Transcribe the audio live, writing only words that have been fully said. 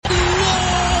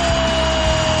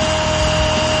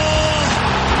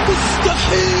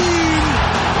مستحيل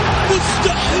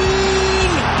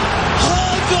مستحيل،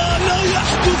 هذا لا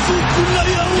يحدث كل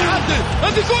يوم.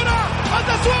 هذه كرة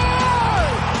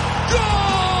التسويق، جول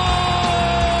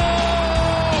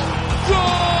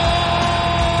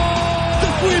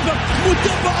تسويبة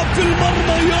متابعة في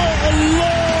المرمى، يا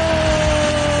الله.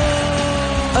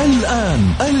 الآن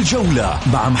الجولة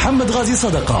مع محمد غازي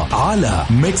صدقة على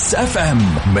ميكس اف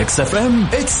ام. ميكس اف ام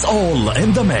it's all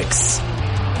in the mix.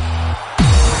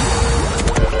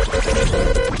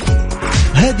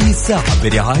 هذه الساعة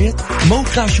برعاية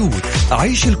موقع شوت.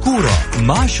 عيش الكورة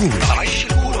مع شوت.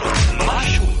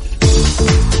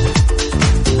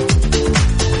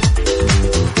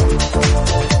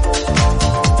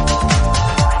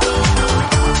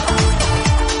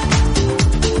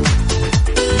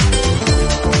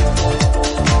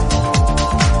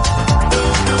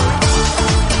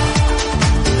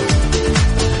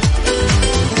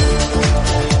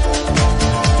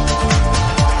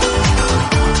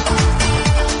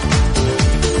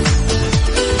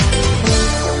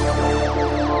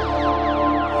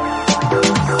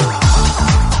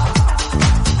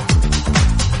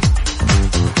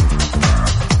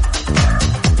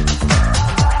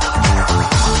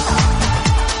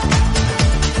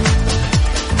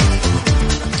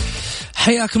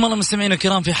 حياكم الله مستمعينا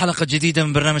الكرام في حلقة جديدة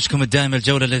من برنامجكم الدائم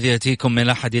الجولة، الذي يأتيكم من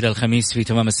الأحد إلى الخميس في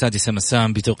تمام 6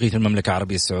 مساء بتوقيت المملكة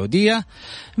العربية السعودية.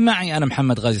 معي أنا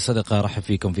محمد غازي صدقة، أرحب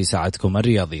فيكم في ساعتكم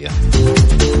الرياضية.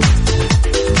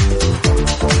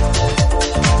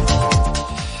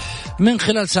 من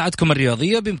خلال ساعتكم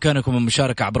الرياضية بإمكانكم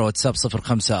المشاركة عبر واتساب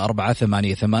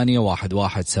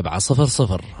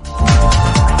 0548811700.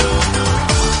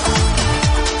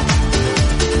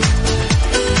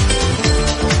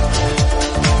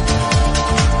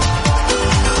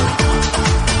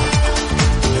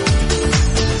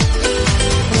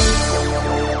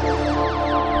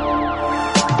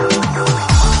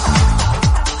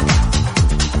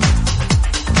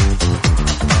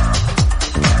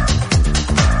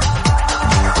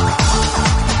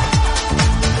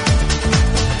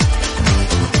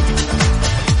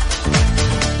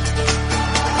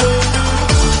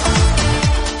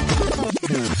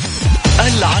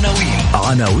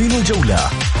 عناوين الجولة.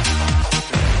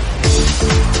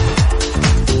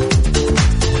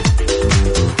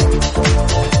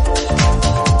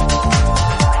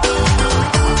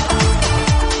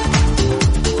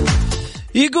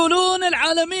 يقولون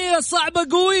العالمية صعبة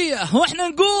قوية، وإحنا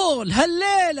نقول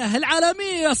هالليلة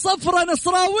العالمية صفرة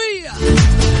نصراوية.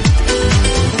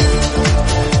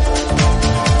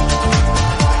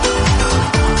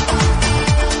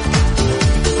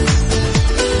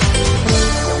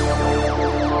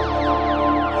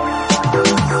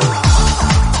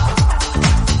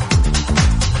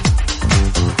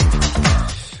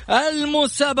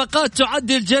 المسابقات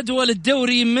تعدل جدول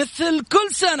الدوري مثل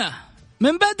كل سنة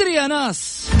من بدري يا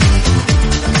ناس.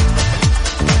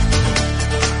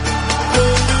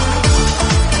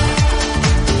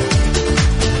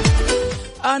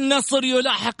 النصر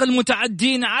يلاحق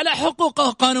المتعدين على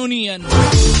حقوقه قانونيا.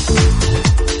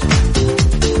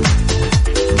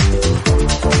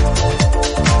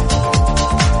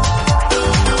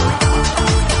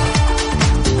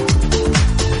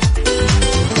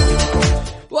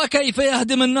 وكيف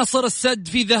يهدم النصر السد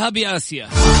في ذهاب آسيا.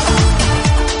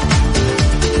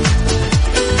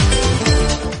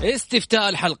 استفتاء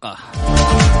الحلقة: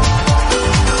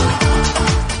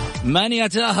 من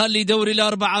يتأهل لدور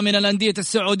الأربعة من الأندية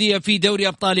السعودية في دوري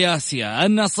أبطال آسيا؟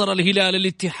 النصر، الهلال،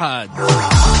 الاتحاد.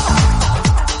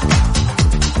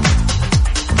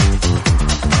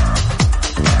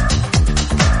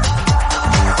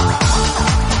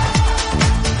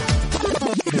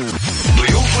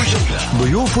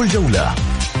 ضيوف الجولة.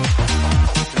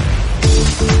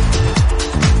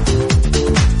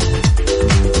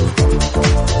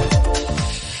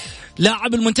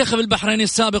 لاعب المنتخب البحريني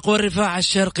السابق والرفاع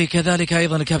الشرقي، كذلك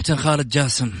أيضا الكابتن خالد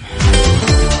جاسم،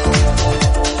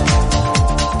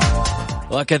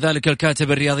 وكذلك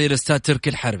الكاتب الرياضي الأستاذ تركي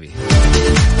الحربي.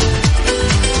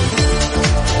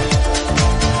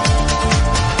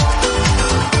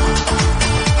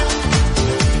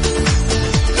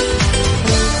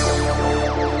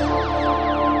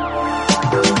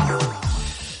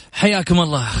 حياكم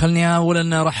الله. خلني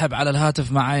أولا أرحب على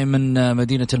الهاتف معي من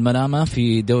مدينة المنامة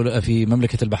في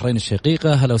مملكة البحرين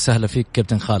الشقيقة. هلا وسهلا فيك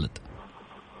كابتن خالد.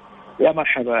 يا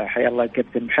مرحبا، حيا الله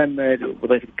كابتن محمد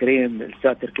وبضيف الكريم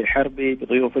الأستاذ تركي الحربي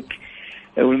بضيوفك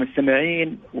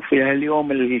والمستمعين. وفي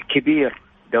هاليوم الكبير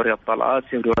دوري أبطال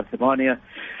آسيا ودوري الثمانية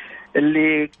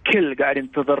اللي كل قاعد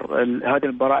ينتظر هذه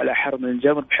المباراة الأحر من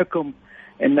الجمر، بحكم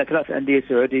أن 3 أندية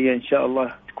سعودية إن شاء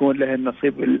الله يكون له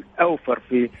النصيب الأوفر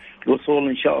في الوصول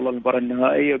إن شاء الله للمباراة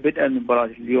النهائية بدءا من مباراة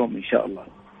اليوم إن شاء الله.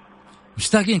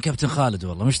 مشتاقين كابتن خالد،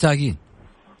 والله مشتاقين.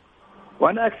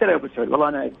 وأنا أكثر يا أبو سعود، والله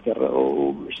أنا أكثر،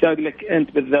 ومشتاق لك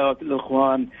أنت بالذات،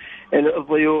 الإخوان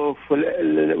الضيوف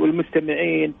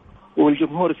والمستمعين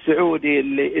والجمهور السعودي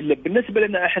اللي بالنسبة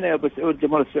لنا إحنا يا أبو سعود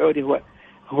الجمهور السعودي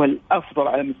هو الأفضل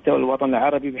على مستوى الوطن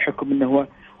العربي، بحكم أنه هو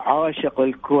عاشق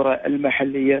للكرة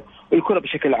المحلية والكرة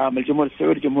بشكل عام. الجمهور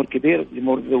السعودي جمهور كبير،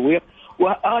 جمهور ذويق،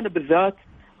 وأنا بالذات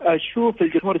أشوف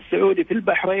الجمهور السعودي في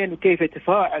البحرين وكيف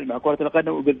يتفاعل مع كرة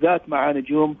القدم، وبالذات مع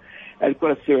نجوم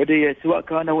الكرة السعودية سواء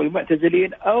كانوا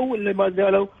المعتزلين أو اللي ما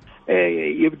زالوا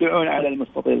يبدعون على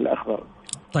المستطيل الأخضر.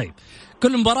 طيب،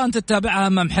 كل مباراة أنت تتابعها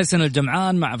مع محسن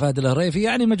الجمعان، مع فهد الهريفي،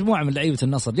 يعني مجموعة من لعيبة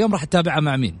النصر، اليوم راح تتابعها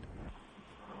مع مين؟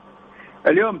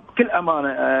 اليوم بكل أمانة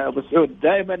أبو سعود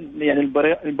دائما يعني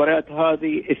المباريات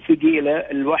هذه الثقيلة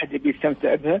الواحد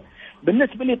بيستمتع بها.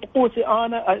 بالنسبة لي طقوسي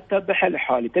أنا أتابعها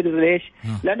لحالي، تدري ليش؟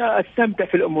 لأن أستمتع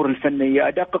في الأمور الفنية،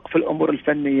 أدقق في الأمور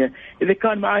الفنية. إذا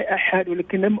كان معي أحد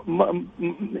ولكن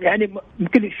يعني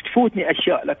ممكن تفوتني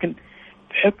أشياء، لكن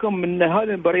بحكم أن هذه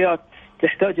المباريات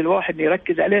تحتاج الواحد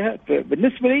يركز عليها،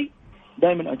 بالنسبة لي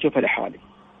دائما أشوفها لحالي.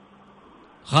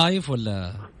 خايف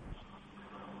ولا؟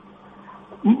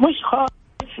 مش خايف،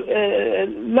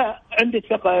 لا، عندي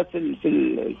ثقة في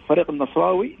الفريق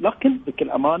النصراوي، لكن بكل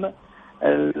أمانة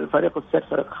الفريق السد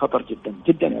فريق خطر جدا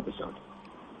جدا يا أبو سعود.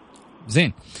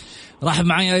 زين، رحب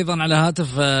معي أيضا على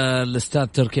هاتف الأستاذ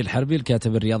تركي الحربي،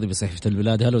 الكاتب الرياضي بصحيفة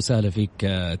البلاد. هلا وسهلا فيك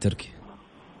تركي.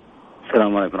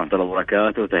 السلام عليكم ورحمة الله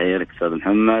وبركاته، تحية لك أستاذ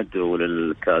محمد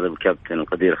وللأستاذ الكابتن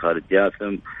القدير خالد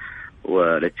جاسم،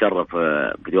 ونتشرف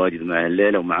بتواجد معي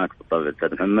الليلة ومعاك بالطبع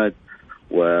أستاذ محمد.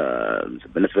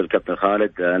 وبالنسبة للكابتن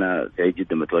خالد أنا سعيد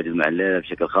جدا بتواجد مع الليلة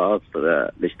بشكل خاص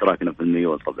لاشتراكنا في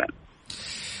الميول طبعا.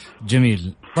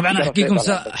 جميل. طبعا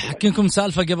أحكيكم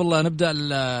سالفة قبل لا نبدأ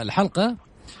الحلقة.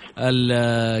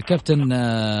 الكابتن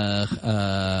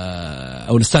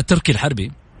أو الأستاذ تركي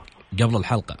الحربي قبل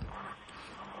الحلقة،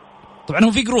 طبعا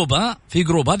هو في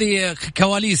جروب هذه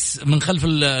كواليس من خلف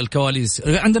الكواليس.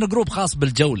 عندنا جروب خاص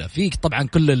بالجولة، فيه طبعا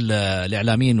كل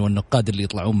الإعلاميين والنقاد اللي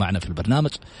يطلعون معنا في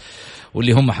البرنامج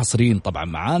واللي هم حصريين طبعا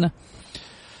معانا.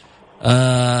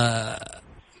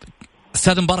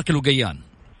 أستاذ مبارك الوقيان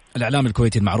الإعلام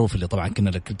الكويتي المعروف اللي طبعا كنا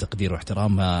لك تقدير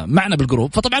واحترام معنا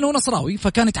بالجروب، فطبعا هو نصراوي،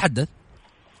 فكان يتحدث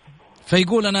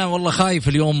فيقول أنا والله خايف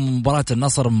اليوم مباراة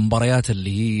النصر من مباريات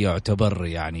اللي هي يعتبر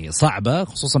يعني صعبة،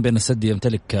 خصوصا بأن السد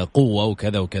يمتلك قوة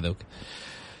وكذا وكذا وكذا.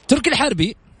 تركي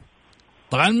الحربي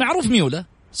طبعا معروف ميولة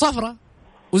صفرة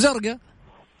وزرقة،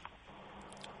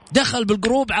 دخل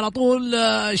بالجروب على طول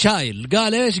شايل،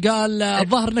 قال إيش؟ قال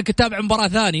الظاهر أنك تتابع مباراة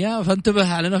ثانية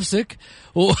فانتبه على نفسك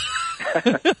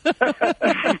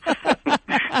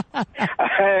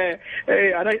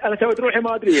أنا سويت روحي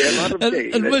ما أدري.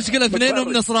 المشكلة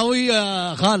اثنينهم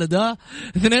نصراوية خالد،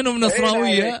 اثنينهم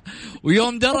نصراوية،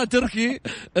 ويوم درى تركي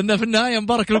إنه في النهاية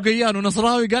مبارك الوقيان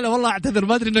ونصراوي قال والله أعتذر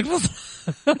ما أدري إنك نصر.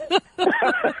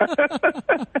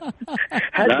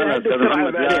 لا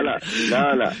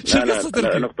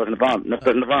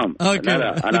نقطة نظام.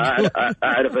 لا أنا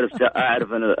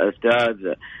أعرف أن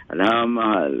الأستاذ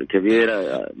الهامة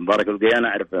الكبيرة مبارك الوقيان،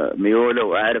 أعرف ميوله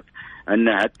وأعرف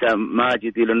أنه حتى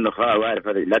ماجد للنخاء وأعرف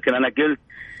هذا، لكن أنا قلت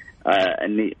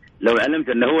أني لو علمت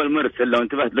أنه هو المرسل، لو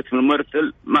انتبهت لاسم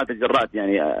المرسل ما تجرأت.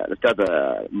 يعني الأستاذ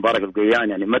مبارك الوقيان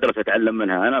يعني مدرسة أتعلم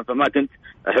منها أنا، فما كنت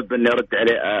أحب أني أرد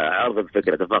عليه أعرض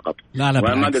بفكرته فقط. لا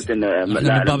ما قلت إن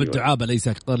من باب الدعابة ليس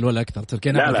أقل ولا أكثر.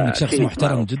 تركي أعرف أنك شخص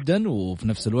محترم جدا، وفي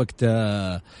نفس الوقت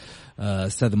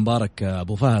أستاذ مبارك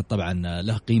أبو فهد طبعا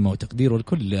له قيمة وتقدير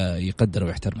والكل يقدر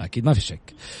ويحترم أكيد ما في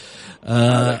شك.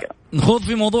 نخوض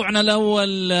في موضوعنا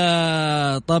الأول.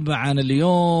 طبعا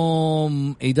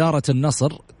اليوم إدارة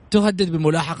النصر تهدد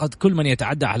بملاحقة كل من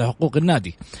يتعدى على حقوق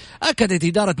النادي. أكدت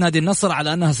إدارة نادي النصر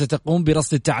على أنها ستقوم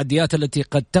برصد التعديات التي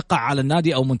قد تقع على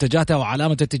النادي أو منتجاته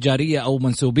وعلامته التجارية أو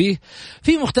منسوبيه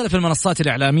في مختلف المنصات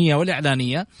الإعلامية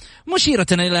والإعلانية، مشيرة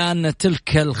إلى أن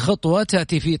تلك الخطوة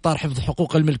تأتي في إطار حفظ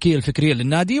حقوق الملكية الفكرية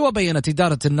للنادي. وبيّنت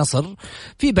إدارة النصر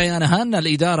في بيانها أن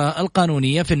الإدارة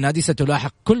القانونية في النادي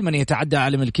ستلاحق كل من يتعدى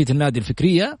على ملكية النادي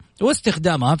الفكرية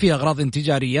واستخدامها في أغراض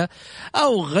تجارية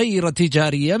أو غير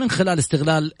تجارية من خلال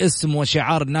استغلال اسم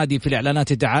وشعار النادي في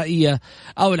الإعلانات الدعائية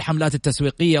أو الحملات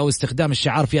التسويقية أو استخدام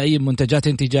الشعار في أي منتجات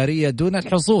تجارية دون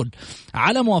الحصول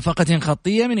على موافقة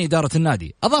خطية من إدارة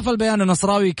النادي. أضاف البيان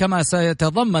النصراوي كما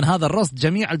سيتضمن هذا الرصد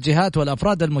جميع الجهات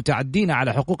والأفراد المتعدين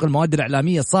على حقوق المواد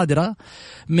الإعلامية الصادرة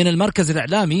من المركز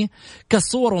الإعلامي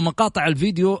كالصور ومقاطع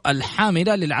الفيديو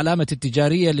الحاملة للعلامة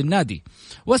التجارية للنادي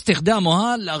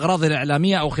واستخدامها للأغراض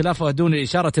الإعلامية أو خلافها دون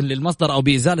إشارة للمصدر أو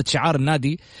بإزالة شعار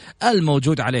النادي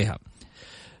الموجود عليها.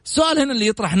 السؤال هنا اللي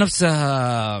يطرح نفسه،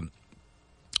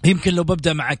 يمكن لو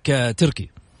ببدأ معك تركي،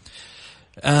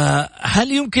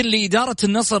 هل يمكن لإدارة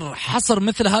النصر حصر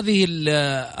مثل هذه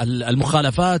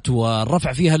المخالفات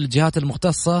والرفع فيها للجهات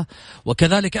المختصة؟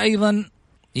 وكذلك أيضا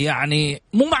يعني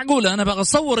مو معقولة أنا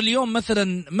بتصور اليوم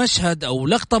مثلا مشهد أو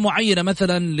لقطة معينة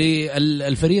مثلا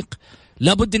للفريق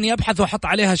لابد أني أبحث وأحط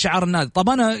عليها شعار النادي. طب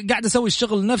أنا قاعد أسوي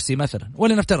الشغل نفسي مثلا،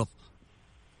 ولا نفترض؟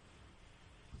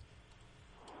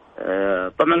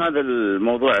 طبعا هذا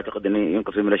الموضوع أعتقد أنه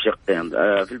ينقسم إلى شقين.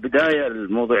 في البداية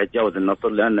الموضوع يتجاوز النصر،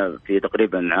 لأن في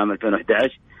تقريبا عام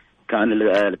 2011 كان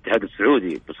الاتحاد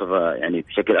السعودي بصفة يعني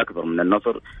بشكل أكبر من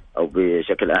النصر أو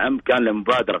بشكل أعم كان له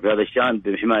مبادرة في هذا الشأن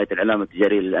بحماية العلامة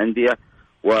التجارية للأندية،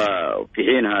 وفي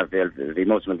حينها في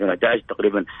موسم 2011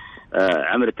 تقريبا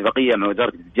عمل اتفاقية مع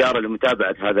وزارة التجارة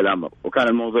لمتابعة هذا الأمر، وكان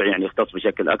الموضوع يعني يختص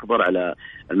بشكل أكبر على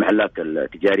المحلات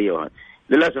التجارية وهذا.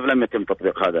 للأسف لم يتم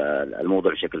تطبيق هذا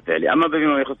الموضوع بشكل فعلي. أما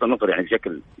بما يخص النصر يعني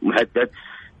بشكل محدد،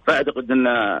 فأعتقد أن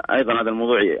أيضا هذا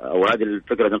الموضوع أو هذه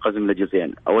الفكرة تنقسم إلى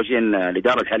جزئين. أول شيء أن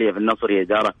الإدارة الحالية في النصر هي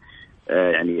إدارة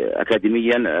يعني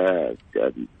أكاديميا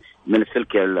من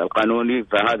السلك القانوني،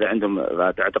 فهذا عندهم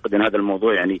أعتقد أن هذا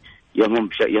الموضوع يعني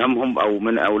يهمهم أو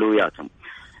من أولوياتهم.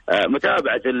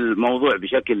 متابعة الموضوع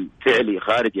بشكل فعلي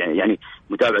خارج يعني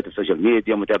متابعة السوشيال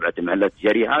ميديا، متابعة المحلات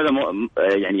التجارية، هذا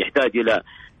يعني يحتاج إلى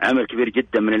عمل كبير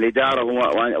جدا من الإدارة،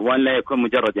 وأن لا يكون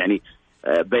مجرد يعني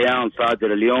بيان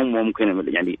صادر اليوم وممكن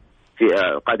يعني في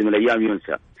قادم الأيام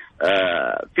ينسى.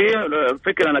 في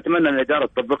فكرة نتمنى أن الإدارة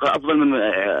تطبقها أفضل من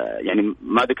يعني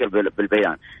ما ذكر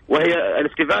بالبيان، وهي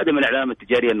الاستفادة من العلامة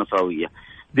التجارية النصراوية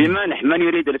بمنح من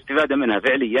يريد الاستفادة منها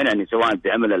فعليا، يعني سواء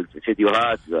بعمل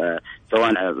الفيديوهات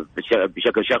سواء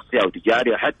بشكل شخصي أو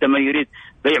تجاري، حتى من يريد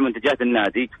بيع منتجات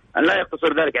النادي أن لا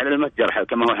يقتصر ذلك على المتجر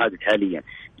كما هو حادث حاليا.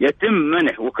 يتم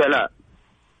منح وكلاء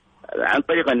عن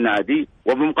طريق النادي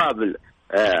وبمقابل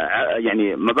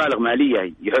يعني مبالغ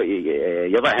مالية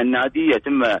يضعها النادي،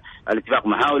 يتم الاتفاق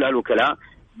مع هؤلاء الوكلاء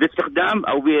باستخدام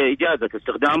أو بإجازة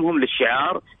استخدامهم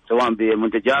للشعار سواء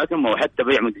بمنتجاتهم أو حتى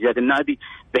بيع منتجات النادي،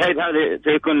 بحيث هذا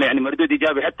سيكون يعني مردود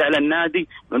إيجابي حتى على النادي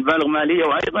من مبالغ مالية،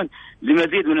 وأيضا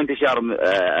لمزيد من انتشار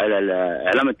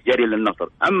العلامة التجارية للنصر.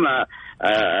 أما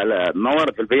ما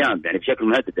ورد في البيان يعني بشكل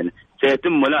مهدد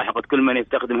سيتم ملاحقة كل من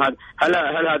يستخدم هذا، هل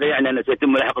هذا يعني أن سيتم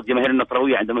ملاحقة الجماهير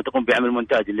النصراوية عندما تقوم بعمل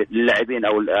منتج للاعبين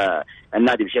أو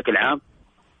النادي بشكل عام؟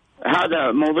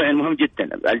 هذا موضوع مهم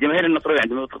جدا. الجماهير النصراوية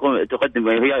عندما تقدم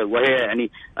وهي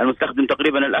يعني المستخدم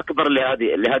تقريبا الأكبر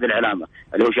لهذه العلامة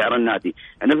اللي هو شعار النادي،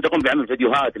 عندما تقوم بعمل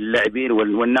فيديوهات للاعبين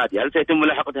والنادي، هل سيتم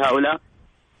ملاحقة هؤلاء؟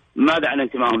 ماذا عن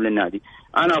انتمائهم للنادي؟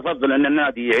 أنا أفضل أن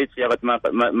النادي يعيد صياغة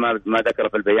ما ذكر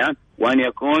في البيان، وأن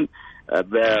يكون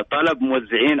بطلب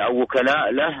موزعين أو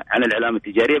وكلاء له عن العلامة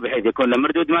التجارية، بحيث يكون له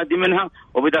مردود مادي منها،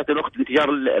 وبذات الوقت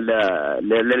انتشار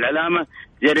للعلامة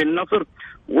تجارية النصر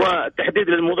وتحديد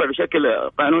للموضوع بشكل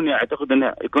قانوني. أعتقد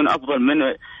أنه يكون أفضل من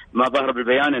ما ظهر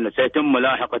بالبيان أنه سيتم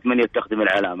ملاحقة من يستخدم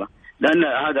العلامة، لأن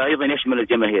هذا أيضا يشمل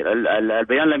الجماهير.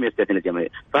 البيان لم يستثني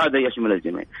الجماهير، فهذا يشمل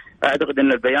الجماهير. أعتقد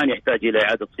أن البيان يحتاج إلى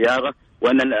إعادة صياغة،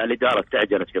 وأن الإدارة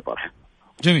استعجلت في طرحه.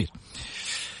 جميل.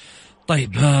 طيب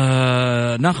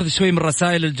ناخذ شوي من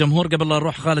رسائل الجمهور قبل لا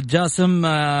نروح. خالد جاسم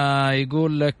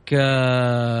يقول لك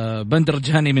بندر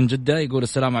جهني من جدة، يقول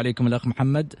السلام عليكم الأخ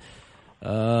محمد.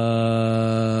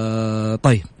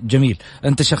 طيب جميل،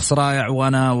 أنت شخص رائع،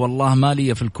 وأنا والله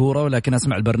مالية في الكورة ولكن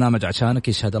أسمع البرنامج عشانك،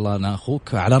 يشهد الله أنا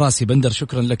أخوك. على رأسي بندر،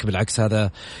 شكرا لك، بالعكس هذا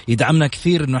يدعمنا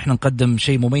كثير إنه إحنا نقدم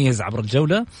شيء مميز عبر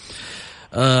الجولة.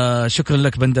 شكرا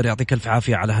لك بندر، يعطيك ألف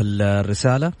عافية على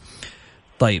هالرسالة.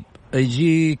 طيب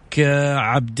يجيك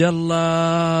عبد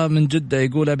الله من جدة،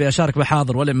 يقول أبي أشارك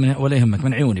بحاضر ولا يهمك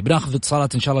من عيوني. بناخذ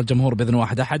اتصالات إن شاء الله الجمهور بإذن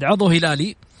واحد أحد.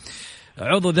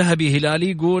 عضو ذهبي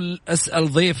هلالي يقول أسأل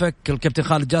ضيفك الكابتن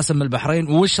خالد جاسم من البحرين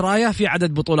وش رايه في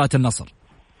عدد بطولات النصر؟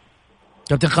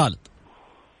 كابتن خالد.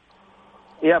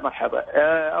 يا مرحبا.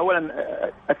 أولا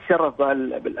أتشرف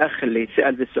بالأخ اللي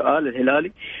سأل بالسؤال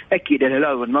الهلالي. أكيد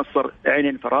الهلال والنصر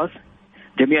عينين فراس،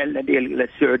 جميع الأندية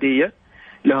السعودية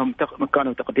لهم مكان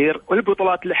وتقدير،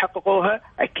 والبطولات اللي حققوها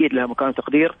أكيد لها مكان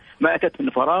وتقدير، ما أتت من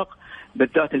فراغ،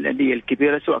 بالذات الأندية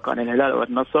الكبيرة سواء كان الهلال أو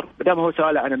النصر. بدام هو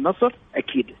سؤال عن النصر،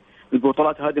 أكيد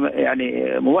البطولات هذه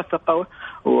يعني موثقة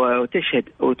وتشهد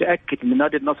وتأكد أن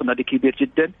نادي النصر نادي كبير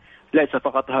جدا، ليس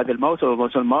فقط هذا الموسم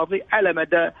والموسم الماضي، على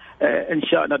مدى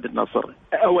إنشاء نادي النصر.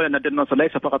 أولا نادي النصر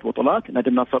ليس فقط بطولات، نادي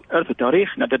النصر إرث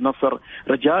تاريخ، نادي النصر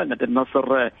رجال، نادي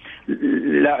النصر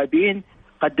لاعبين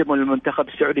قدموا للمنتخب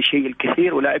السعودي شيء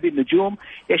الكثير، ولاعبين نجوم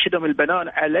يشهدهم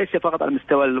البناء ليس فقط على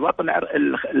مستوى الوطن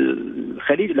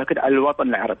الخليجي لكن على الوطن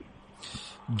العربي.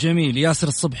 جميل. ياسر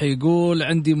الصبحي يقول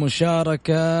عندي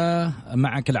مشاركة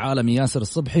معك العالمي. ياسر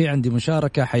الصبحي عندي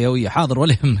مشاركة حيوية. حاضر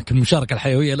ولا يهمك، المشاركة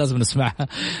الحيوية لازم نسمعها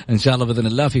إن شاء الله بإذن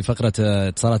الله في فقرة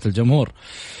اتصالات الجمهور.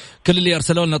 كل اللي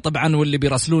أرسلوا لنا طبعا واللي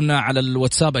بيراسلونا على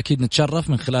الواتساب أكيد نتشرف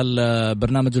من خلال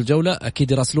برنامج الجولة،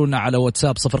 أكيد يراسلونا على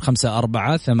واتساب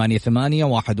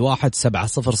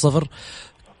 0548811700.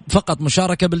 فقط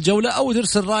مشاركة بالجولة أو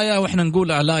ترسل رأيه وإحنا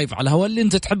نقولها لايف على الهواء اللي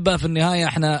أنت تحبها. في النهاية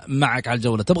إحنا معك على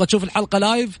الجولة. تبغى تشوف الحلقة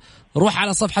لايف روح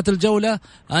على صفحة الجولة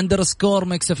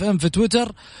 _MixFM في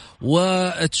تويتر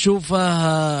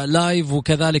وتشوفها لايف.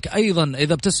 وكذلك أيضا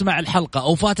إذا بتسمع الحلقة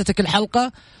أو فاتتك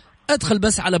الحلقة ادخل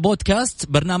بس على بودكاست،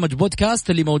 برنامج بودكاست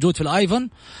اللي موجود في الآيفون.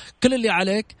 كل اللي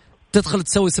عليك تدخل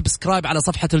تسوي سبسكرايب على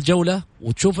صفحة الجولة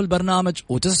وتشوف البرنامج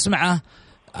وتسمعه،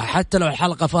 حتى لو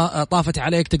الحلقة طافت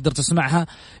عليك تقدر تسمعها.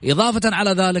 إضافة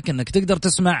على ذلك أنك تقدر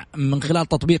تسمع من خلال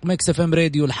تطبيق ميكس اف ام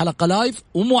راديو الحلقة لايف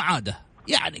ومعادة.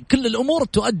 يعني كل الأمور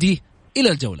تؤدي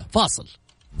إلى الجولة. فاصل.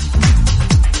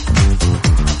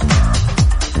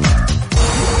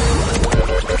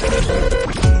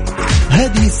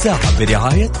 هذه الساعة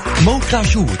برعاية موقع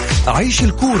شوت. عيش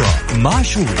الكورة مع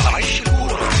شوت.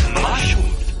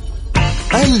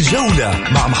 الجولة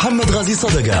مع محمد غازي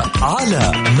صدقة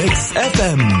على ميكس اف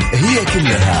ام، هي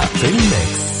كلها في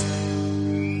الميكس.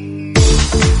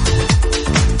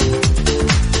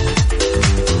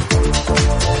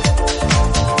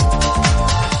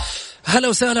 هلا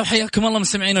وسهلا وحياكم الله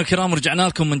مستمعينا الكرام، رجعنا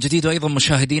لكم من جديد وايضا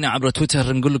مشاهدينا عبر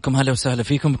تويتر. نقول لكم هلا وسهلا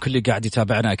فيكم كل اللي قاعد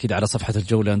يتابعنا اكيد على صفحه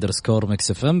الجوله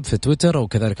 _MixFM في تويتر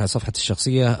وكذلك على صفحه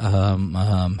الشخصيه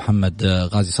محمد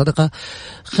غازي صدقه.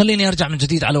 خليني ارجع من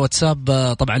جديد على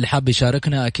واتساب. طبعا اللي حاب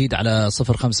يشاركنا اكيد على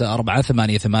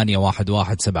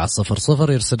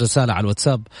 0548811700 يرسل رساله على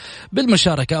الواتساب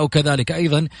بالمشاركه او كذلك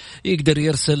ايضا يقدر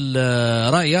يرسل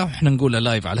رايه واحنا نقول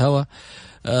لايف على الهواء.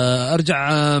 أرجع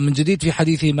من جديد في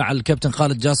حديثي مع الكابتن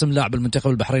خالد جاسم لاعب المنتخب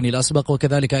البحريني الأسبق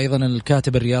وكذلك أيضا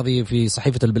الكاتب الرياضي في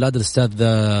صحيفة البلاد الأستاذ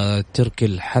تركي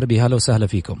الحربي. هلا وسهلا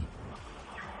فيكم.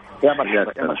 يا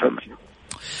مرحبا.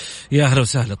 يا هلا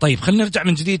وسهلا. طيب خلينا نرجع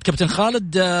من جديد كابتن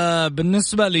خالد.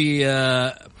 بالنسبة لي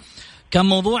كان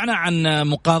موضوعنا عن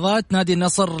مقاضاة نادي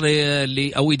النصر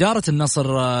أو إدارة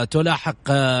النصر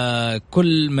تلاحق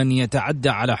كل من يتعدى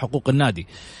على حقوق النادي.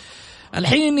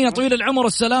 الحين يا طويل العمر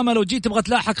والسلامة لو جيت تبغى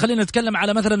تلاحق، خلينا نتكلم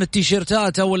على مثلا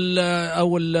التيشيرتات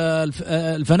أو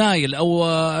الفنايل أو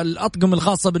الأطقم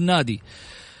الخاصة بالنادي.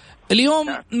 اليوم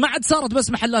ما عاد صارت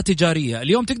بس محلات تجارية،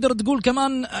 اليوم تقدر تقول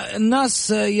كمان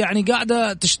الناس يعني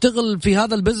قاعدة تشتغل في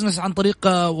هذا البزنس عن طريق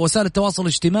وسائل التواصل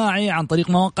الاجتماعي، عن طريق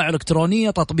مواقع إلكترونية،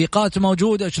 تطبيقات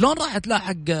موجودة. شلون راح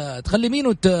تلاحق تخلي مين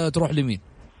وتروح لمين؟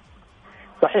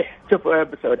 صحيح. شوف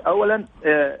بسعود، أولا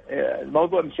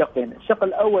الموضوع من شقين. الشق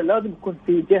الأول لازم يكون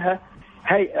في جهة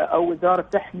هيئة أو وزارة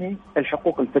تحمي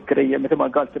الحقوق الفكرية، مثل ما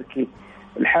قال تركي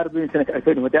الحربي من سنة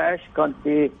 2011 كان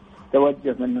في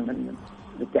توجه من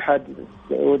الاتحاد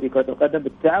السعودي كرة القدم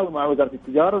بالتعاون مع وزارة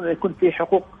التجارة أن يكون في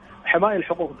حقوق حماية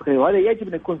الحقوق الفكرية، وهذا يجب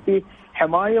أن يكون في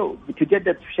حماية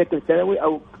بتجدد بشكل سنوي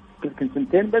أو كل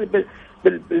سنتين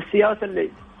بالسياسة اللي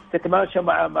تتماشى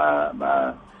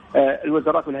مع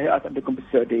الوزارات والهيئات عندكم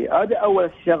بالسعودية. هذا أول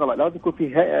شغلة، لازم يكون في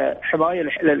حماية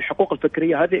للحقوق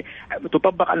الفكرية، هذه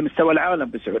تطبق على مستوى العالم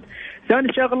بالسعود.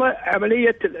 ثاني شغلة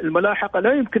عملية الملاحقة،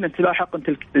 لا يمكن أن تلاحق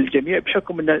الجميع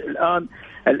بحكم أن الآن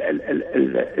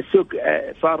السوق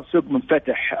صار سوق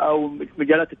منفتح أو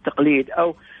مجالات التقليد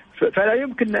فلا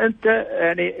يمكن أن أنت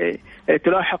يعني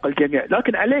تلاحق الجميع،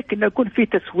 لكن عليك أن يكون في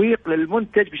تسويق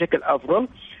للمنتج بشكل أفضل،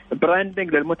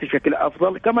 براندنج للمنتج بشكل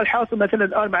أفضل، كما الحاصل مثلا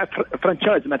الآن مع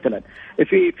فرانشايز مثلا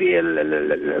في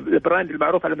البراند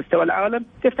المعروف على مستوى العالم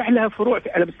تفتح لها فروع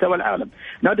على مستوى العالم.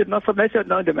 نادي النصر ليس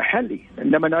نادي محلي،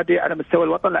 إنما نادي على مستوى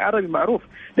الوطن العربي معروف،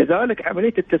 لذلك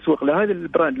عملية التسويق لهذا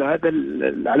البراند لهذا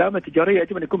العلامة التجارية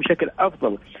يجب أن يكون بشكل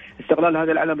أفضل، استغلال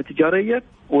هذه العلامة التجارية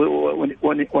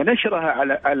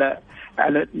ونشرها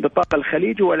على نطاق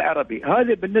الخليج والعربي.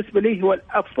 هذا بالنسبة لي هو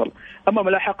الأفضل. أما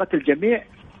ملاحقة الجميع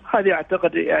هذه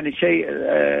أعتقد يعني شيء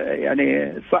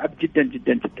يعني صعب جدا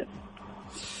جدا جدا.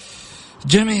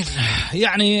 جميل.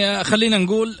 يعني خلينا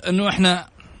نقول أنه إحنا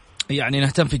يعني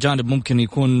نهتم في جانب ممكن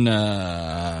يكون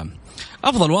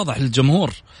أفضل واضح للجمهور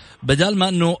بدل ما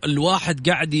أنه الواحد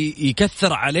قاعد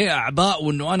يكثر عليه أعباء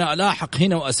وأنه أنا ألاحق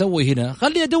هنا وأسوي هنا،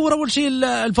 خلي أدور أول شيء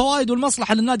الفوائد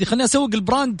والمصلحة للنادي، خليني أسوق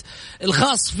البراند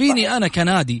الخاص فيني أنا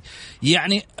كنادي.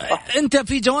 يعني أنت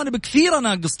في جوانب كثيرة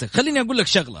ناقصتك. خليني أقول لك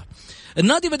شغلة،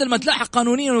 النادي بدل ما تلاحق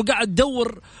قانونيا وقاعد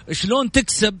تدور شلون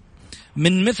تكسب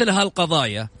من مثل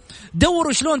هالقضايا،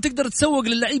 دوروا شلون تقدر تسوق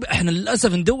للعيبة. احنا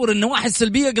للأسف ندور النواحي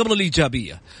السلبية قبل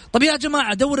الإيجابية. طب يا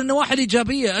جماعة دور النواحي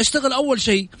الإيجابية، اشتغل أول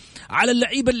شيء على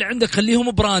اللعيبة اللي عندك،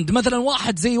 خليهم براند. مثلا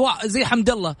واحد زي حمد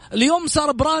الله اليوم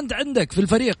صار براند عندك في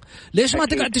الفريق، ليش ما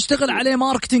تقعد تشتغل عليه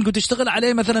ماركتينج وتشتغل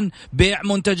عليه مثلا بيع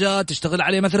منتجات، تشتغل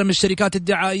عليه مثلا من الشركات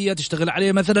الدعائية، تشتغل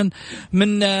عليه مثلا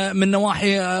من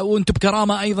نواحي وانتم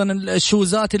بكرامة أيضا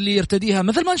الشوزات اللي يرتديها،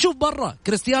 مثل ما نشوف برا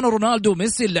كريستيانو رونالدو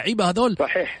ميسي اللعيبة هذول.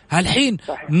 صحيح. هالحين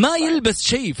ما يلبس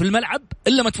شيء في الملعب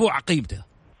إلا مدفوع قيمته.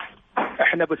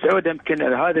 احنا بسعود يمكن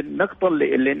هذه النقطة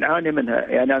اللي نعاني منها.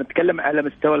 يعني أنا أتكلم على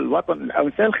مستوى الوطن أو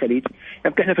مستوى الخليج،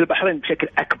 يمكن احنا في البحرين بشكل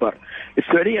أكبر.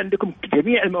 السعودية عندكم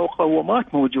جميع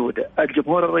المقومات موجودة،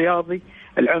 الجمهور الرياضي،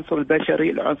 العنصر البشري،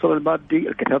 العنصر المادي،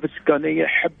 الكثافة السكانية،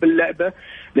 حب اللعبة.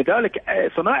 لذلك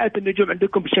صناعة النجوم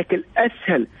عندكم بشكل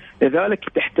أسهل. لذلك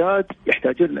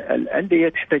يحتاجون الأندية،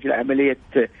 تحتاج لعملية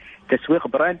تسويق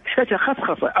براند، تحتاج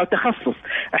خصخصة أو تخصص.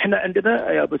 احنا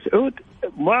عندنا يا أبو سعود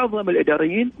معظم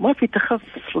الإداريين ما في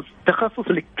تخصص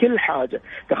لكل حاجة،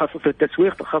 تخصص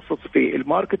التسويق، تخصص في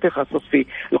الماركت، تخصص في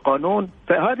القانون.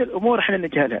 فهذه الأمور احنا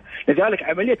نجهلها. لذلك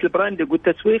عملية البراندنج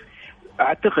والتسويق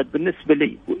أعتقد بالنسبة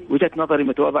لي وجهة نظري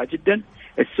متواضعة جدا.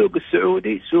 السوق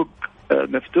السعودي سوق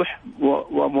مفتوح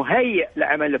ومهيئ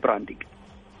لعمل البراندنج.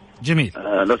 جميل.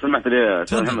 لو سمحت لي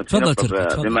محمد،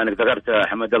 تفضل. بما انك ذكرت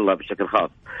حمد الله بشكل خاص،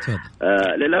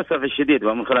 للاسف الشديد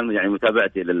ومن خلال يعني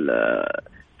متابعتي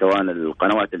سواء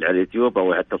القنوات اللي على اليوتيوب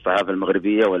او حتى الصحافه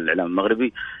المغربيه والاعلام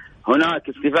المغربي، هناك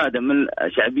استفاده من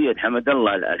شعبيه حمد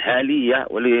الله الحاليه،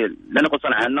 واللي لا نقص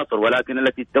عنها النصر، ولكن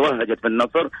التي توهجت في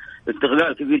النصر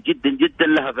استغلال كبير جدا جدا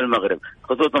لها في المغرب،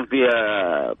 خصوصا في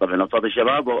طبعا وسط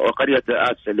الشباب وقريه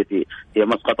آس التي هي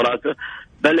مسقط راسه.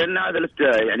 بل ان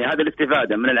يعني هذا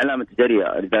الاستفاده من العلامه التجاريه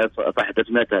اذا صح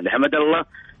تسميتها لحمد الله،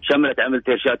 شملت عمل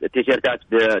تيشيرتات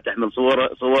تحمل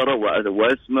صوره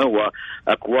واسمه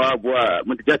واكواب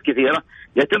ومنتجات كثيره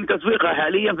يتم تسويقها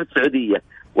حاليا في السعوديه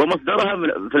ومصدرها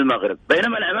في المغرب،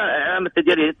 بينما العلامه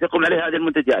التجاريه تقوم عليها هذه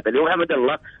المنتجات اللي هو حمد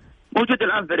الله موجود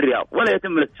الان في الرياض ولا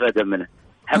يتم الاستفاده منه.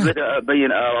 حبيت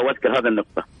ابين واذكر هذا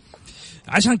النقطه.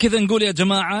 عشان كذا نقول يا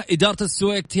جماعة إدارة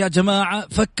السويق يا جماعة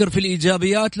فكر في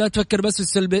الإيجابيات، لا تفكر بس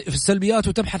في السلبيات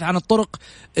وتبحث عن الطرق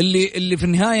اللي في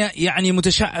النهاية يعني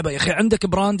متشعبة. يا أخي عندك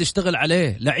براند اشتغل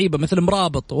عليه، لعيبة مثل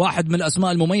مرابط واحد من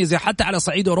الأسماء المميزة حتى على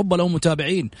صعيد أوروبا لو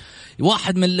متابعين،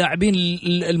 واحد من اللاعبين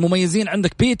المميزين.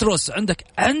 عندك بيتروس،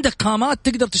 عندك قامات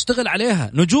تقدر تشتغل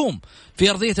عليها، نجوم في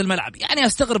أرضية الملعب. يعني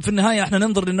أستغرب في النهاية احنا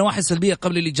ننظر للنواحي السلبية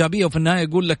قبل الإيجابية، وفي النهاية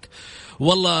يقول لك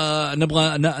والله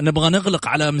نبغى نغلق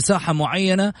على مساحة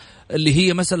معينة اللي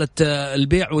هي مسألة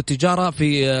البيع والتجارة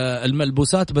في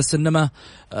الملبوسات، بس إنما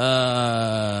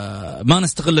ما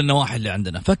نستغل النواحي اللي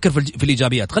عندنا. فكر في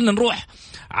الإيجابيات. خلينا نروح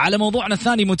على موضوعنا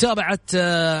الثاني، متابعة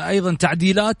أيضا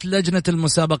تعديلات لجنة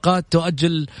المسابقات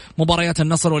تؤجل مباريات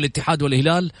النصر والاتحاد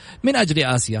والهلال من أجل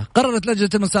آسيا. قررت لجنة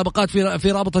المسابقات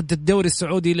في رابطة الدوري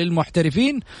السعودي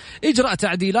للمحترفين إجراء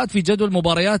تعديلات في جدول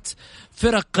مباريات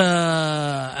فرق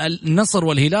النصر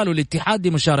والهلال والاتحاد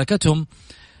لمشاركتهم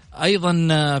أيضا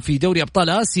في دوري أبطال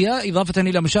آسيا، إضافة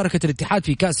إلى مشاركة الاتحاد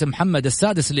في كأس محمد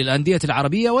السادس للأندية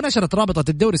العربية. ونشرت رابطة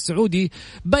الدوري السعودي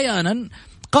بيانا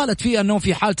قالت فيه أنه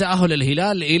في حال تأهل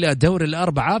الهلال إلى دور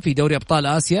الأربعة في دوري أبطال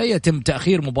آسيا يتم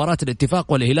تأخير مباراة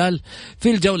الاتفاق والهلال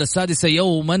في الجولة السادسة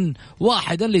يوما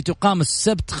واحدا لتقام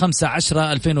السبت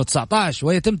 5/10/2019،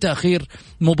 ويتم تأخير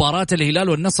مباراة الهلال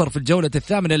والنصر في الجولة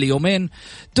الثامنة ليومين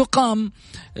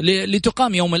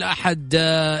لتقام يوم الأحد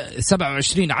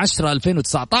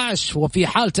 27/10/2019. وفي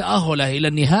حال تأهله إلى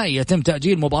النهائي يتم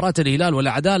تأجيل مباراة الهلال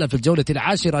والعدالة في الجولة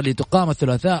العاشرة لتقام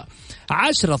الثلاثاء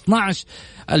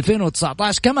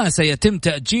 10/12/2019، كما سيتم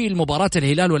تأجيل مباراة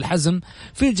الهلال والحزم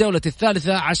في الجولة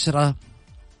الثالثة 10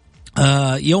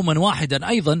 يوما واحدا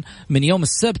أيضا من يوم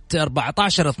السبت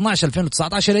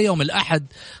 14/12/2019 إلى يوم الأحد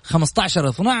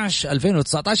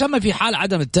 15/12/2019. أما في حال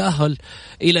عدم التأهل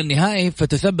إلى النهائي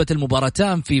فتثبت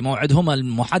المباراتان في موعدهما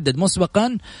المحدد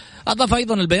مسبقا. أضاف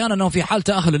أيضا البيان أنه في حال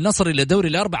تأهل النصر إلى دوري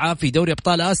الأربعة في دوري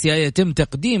أبطال آسيا يتم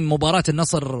تقديم مباراة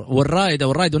النصر والرائد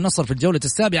والنصر في الجولة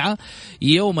السابعة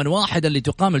يوما واحدا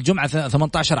لتقام الجمعة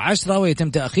 18/10، ويتم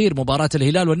تأخير مباراة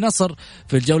الهلال والنصر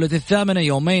في الجولة الثامنة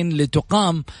يومين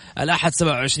لتقام الأحد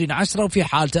 27/10. وفي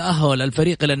حال تأهل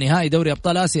الفريق إلى نهائي دوري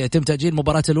أبطال آسيا يتم تأجيل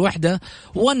مباراة الوحدة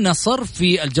والنصر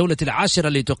في الجولة العاشرة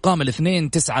اللي تقام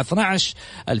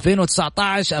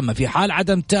 2/9/12/2019. أما في حال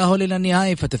عدم التأهل إلى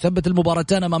النهائي فتثبت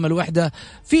المباراتان أمام الوحدة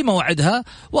في موعدها.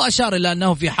 وأشار إلى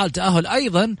أنه في حال تأهل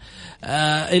أيضا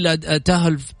إلى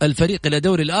تأهل الفريق إلى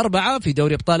دوري الأربعة في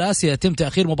دوري أبطال آسيا يتم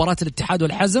تأخير مباراة الاتحاد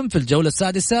والحزم في الجولة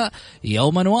السادسة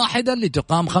يوما واحدا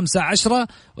لتقام 15/10.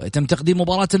 ويتم تقديم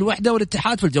مباراة الوحدة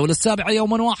والاتحاد في الجولة السابعة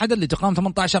يوما واحدا لتقام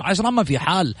 18/10. أما في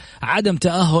حال عدم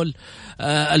تأهل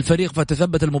الفريق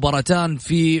فتثبت المباراتان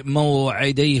في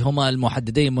موعديهما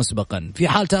المحددين مسبقا. في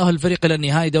حال تأهل الفريق إلى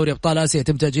النهائي دوري أبطال آسيا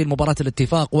يتم تأجيل مباراة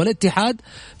الاتفاق والاتحاد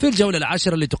في الجولة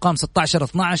العاشرة اللي تقام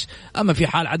 16/12. أما في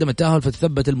حال عدم التأهل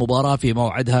فتثبت المباراة في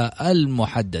موعدها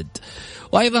المحدد.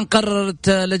 وأيضا قررت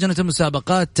لجنة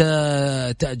المسابقات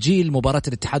تأجيل مباراة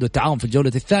الاتحاد والتعاون في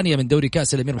الجولة الثانية من دوري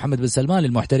كأس الأمير محمد بن سلمان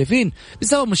للمحترفين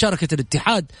بسبب مشاركة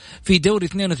الاتحاد في دوري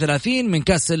 32 من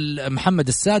كأس محمد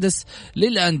السادس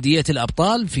للأندية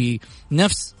الأبطال في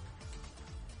نفس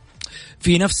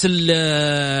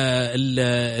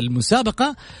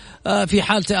المسابقة. في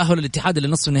حال تأهل الاتحاد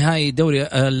لنصف نهائي دوري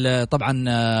طبعا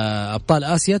أبطال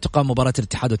آسيا تقام مباراة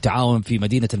الاتحاد والتعاون في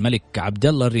مدينة الملك عبد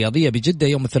الله الرياضية بجدة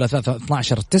يوم الثلاثاء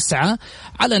 12/9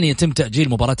 على أن يتم تأجيل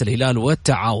مباراة الهلال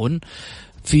والتعاون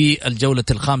في الجولة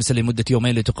الخامسة لمدة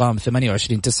يومين لتقام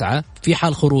 28/9. في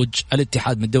حال خروج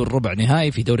الاتحاد من دور ربع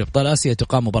نهائي في دوري أبطال آسيا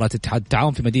تقام مباراة الاتحاد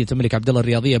التعاون في مدينة الملك عبد الله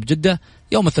الرياضية بجدة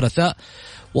يوم الثلاثاء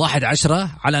 1/10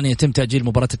 على أن يتم تأجيل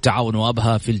مباراة التعاون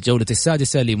وأبها في الجولة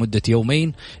السادسة لمدة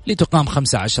يومين لتقام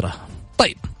 15/10.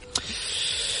 طيب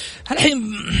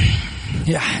الحين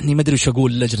يعني ما أدري وش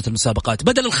أقول لجنة المسابقات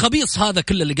بدل الخبيص هذا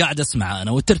كله اللي قاعد أسمعه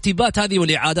أنا والترتيبات هذه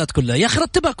والإعادات كلها. يا أخي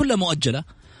رتبها كلها مؤجلة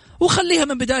وخليها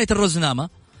من بداية الرزنامة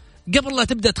قبل لا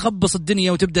تبدأ تخبص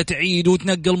الدنيا وتبدأ تعيد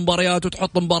وتنقل مباريات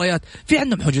وتحط مباريات. في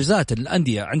عندهم حجوزات،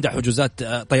 الأندية عندها حجوزات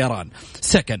طيران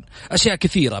سكن أشياء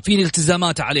كثيرة، في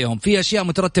التزامات عليهم، في أشياء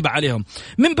مترتبة عليهم.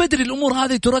 من بدري الأمور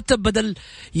هذه ترتب بدل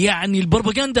يعني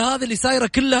البروباغندا هذه اللي صايرة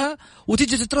كلها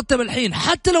وتيجي تترتب الحين.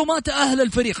 حتى لو ما تأهل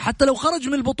الفريق، حتى لو خرج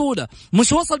من البطولة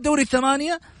مش وصل دوري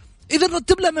الثمانية، إذا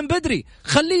رتب له من بدري.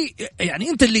 خليه يعني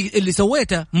أنت اللي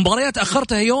سويته مباريات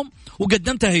أخرتها يوم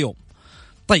وقدمتها يوم.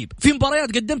 طيب في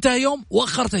مباريات قدمتها يوم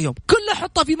وأخرتها يوم، كلها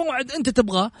حطها في موعد أنت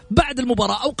تبغاه بعد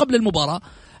المباراة أو قبل المباراة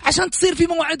عشان تصير في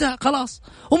موعدها خلاص.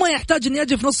 وما يحتاج أني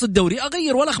أجي في نص الدوري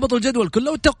أغير ولا أخبط الجدول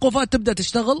كله والتوقفات تبدأ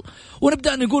تشتغل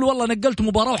ونبدأ نقول والله نقلت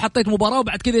مباراة وحطيت مباراة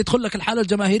وبعد كذا يدخل لك الحالة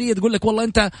الجماهيرية تقول لك والله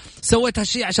أنت سويت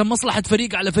هالشيء عشان مصلحة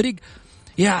فريق على فريق.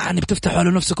 يعني بتفتحوا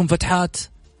على نفسكم فتحات.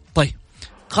 طيب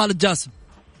خالد جاسم.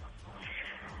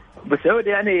 بالسعودي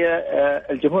يعني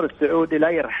الجمهور السعودي لا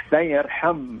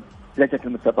يرحم لجنة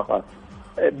المسابقات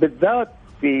بالذات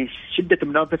في شدة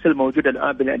المنافسة الموجودة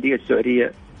الآن بين الأندية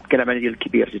السعودية. كلام عن الجيل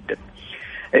كبير جدا.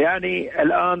 يعني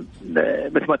الآن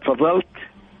مثل ما تفضلت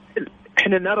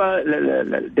احنا نرى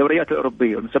الدوريات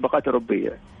الأوروبية والمسابقات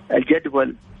الأوروبية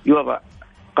الجدول يوضع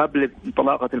قبل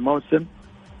انطلاقة الموسم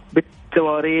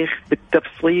بالتواريخ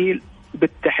بالتفصيل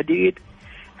بالتحديد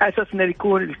على أساس أن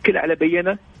يكون الكل على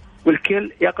بينة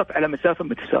والكل يقف على مسافة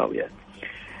متساوية.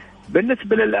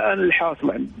 بالنسبة للآن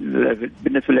الحاصل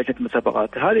بالنسبة للجنة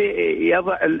المسابقات هذه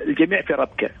يضع الجميع في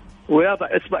ربكة ويضع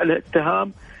إصبع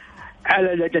الاتهام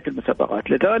على لجنة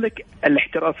المسابقات. لذلك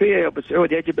الاحترافية يا أبو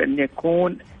سعود يجب أن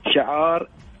يكون شعار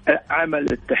عمل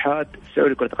الاتحاد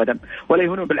السعودي لكرة القدم ولا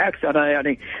يهونون. بالعكس أنا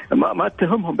يعني ما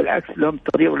أتهمهم، بالعكس لهم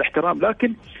التقدير والاحترام،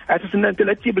 لكن على أساس أن أنت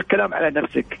لا تجيب الكلام على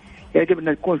نفسك. يجب أن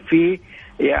يكون في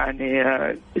يعني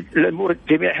الأمور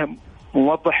جميعها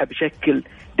موضحة بشكل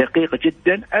دقيق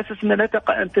جدا على أساس أن لا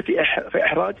تقع أنت في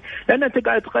إحراج، لأن أنت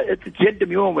قاعد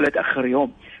تقدم يوم ولا تأخر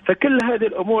يوم. فكل هذه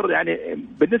الأمور يعني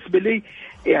بالنسبة لي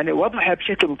يعني وضعها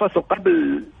بشكل منفصل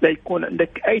قبل لا يكون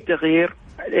عندك أي تغيير،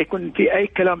 يكون في أي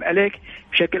كلام عليك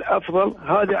بشكل أفضل.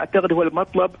 هذا أعتقد هو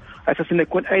المطلب على أساس أنه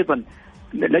يكون أيضا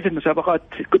لجنة المسابقات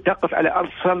تقف على أرض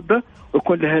صلبة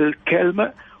ويكون لها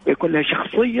الكلمة ويكون لها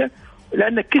شخصية،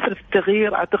 لأن كثرة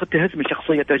التغيير أعتقد تهزم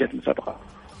شخصية لجنة المسابقات.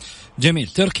 جميل.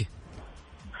 تركي.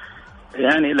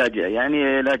 يعني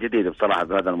لا جديد بصراحة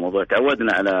بهذا الموضوع.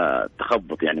 تعودنا على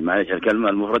التخبط، يعني معلش الكلمة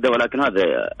المفردة، ولكن هذا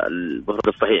المفرد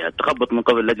الصحيح. التخبط من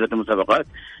قبل لجنة المسابقات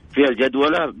في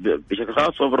الجدولة بشكل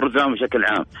خاص وبالرزام بشكل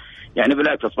عام. يعني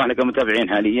بالعكس أصبحنا كمتابعين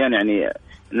حاليا يعني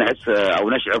نحس أو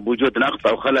نشعر بوجود نقص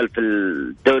أو خلل في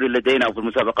الدوري لدينا أو في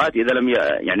المسابقات إذا لم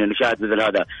يعني نشاهد مثل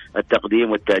هذا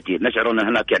التقديم والتأجيل. نشعر أن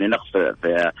هناك يعني نقص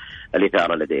في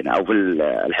الإثارة لدينا أو في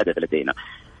الحدث لدينا.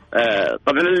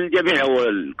 طبعا الجميع او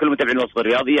كل متابعين الوسط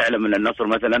الرياضي يعلم ان النصر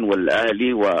مثلا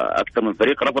والاهلي واكثر من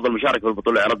فريق رفض المشاركه في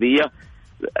البطوله العربيه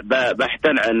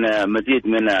بحثا عن مزيد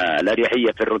من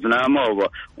الأريحية في الرزنامة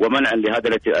ومنعا لهذا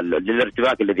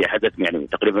الارتباك الذي حدث يعني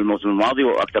تقريبا الموسم الماضي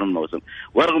وأكثر من موسم.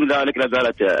 ورغم ذلك لا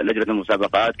زالت لجنة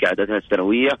المسابقات كعادتها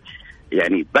السنوية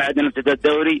يعني بعد أن ابتدى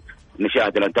الدوري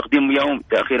نشاهد الآن تقديم يوم،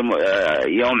 تأخير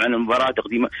يوم عن المباراة،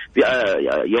 تقديم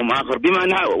يوم آخر، بما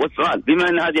أنها والسؤال بما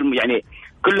أن هذه يعني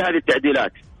كل هذه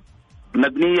التعديلات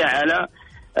مبنية على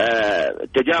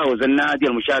تجاوز النادي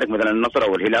المشارك مثلا النصر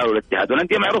أو الهلال والاتحاد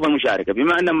والأندية معروفة المشاركة،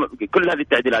 بما أن كل هذه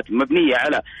التعديلات مبنية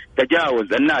على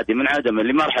تجاوز النادي من عدم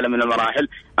لمرحلة من المراحل.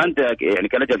 أنت يعني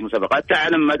كلجنة مسابقات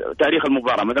تعلم تاريخ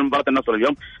المباراة، مثلا مباراة النصر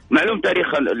اليوم معلوم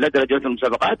تاريخ لدى لجنة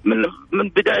المسابقات من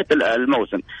بداية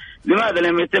الموسم. لماذا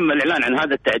لم يتم الإعلان عن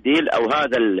هذا التعديل أو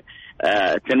هذا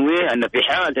التنويه أن في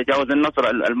حال تجاوز النصر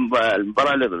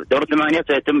المباراة دور 8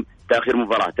 سيتم تأخير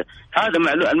مباراته؟ هذا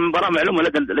المباراة معلومة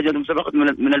لدى لجنة المسابقات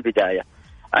من البداية.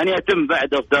 أن يتم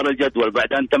بعد إصدار الجدول،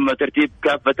 بعد أن تم ترتيب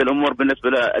كافة الأمور بالنسبة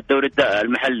للدوري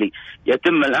المحلي،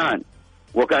 يتم الآن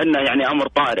وكأنه يعني أمر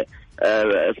طارئ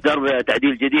إصدار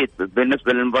تعديل جديد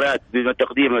بالنسبة للمباريات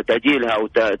بتقديمها تأجيلها أو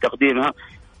تقديمها.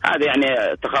 هذا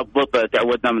يعني تخبط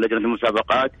تعودنا من لجنة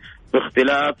المسابقات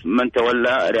باختلاف من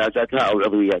تولى رئاستها أو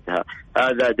عضويتها.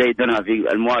 هذا ديدنها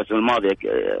في المواسم الماضية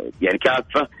يعني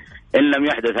كافة. إن لم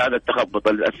يحدث هذا التخبط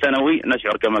السنوي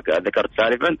نشعر كما ذكرت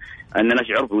سالفا أن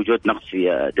نشعر بوجود نقص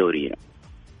في دورينا.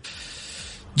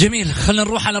 جميل، خلينا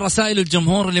نروح على رسائل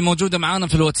الجمهور اللي موجودة معانا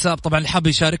في الواتساب. طبعا اللي حاب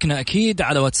يشاركنا أكيد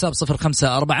على واتساب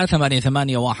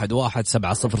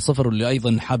 0548811700، واللي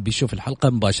أيضا حاب يشوف الحلقة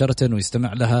مباشرة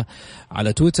ويستمع لها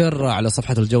على تويتر على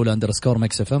صفحة الجولة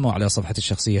 _مكسفم، وعلى صفحة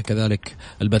الشخصية كذلك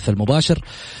البث المباشر.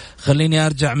 خليني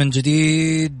أرجع من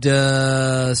جديد.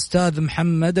 أستاذ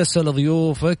محمد أسأل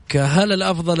ضيوفك، هل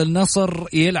الأفضل النصر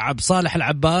يلعب صالح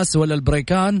العباس ولا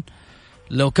البريكان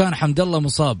لو كان حمد الله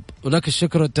مصاب؟ ولك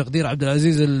الشكر والتقدير عبد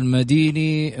العزيز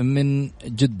المديني من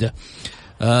جدة.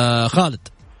 خالد.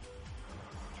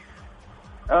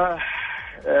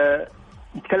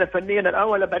 نتكلم فنيا الآن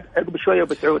ولا بعد عقب شوية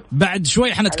وبسعود؟ بعد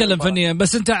شوي حنتكلم فنيا،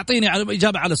 بس أنت أعطيني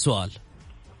إجابة على السؤال.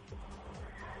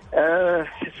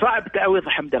 صعب تعويض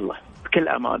حمد الله بكل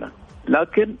أمانة،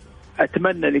 لكن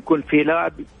أتمنى أن يكون في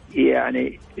لاعب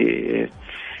يعني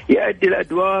يؤدي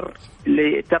الأدوار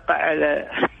اللي تقع على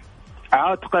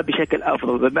عاتقه بشكل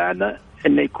أفضل، بمعنى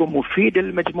أنه يكون مفيد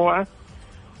للمجموعة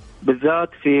بالذات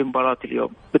في مباراة اليوم.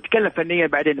 بتكلم فنيا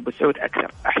بعدين بسعود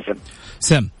أكثر أحسن.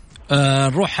 سم.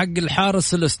 نروح حق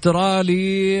الحارس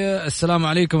الاسترالي. السلام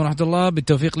عليكم ورحمة الله،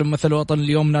 بالتوفيق لممثل الوطن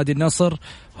اليوم نادي النصر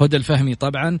هدى الفهمي.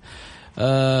 طبعا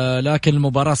لكن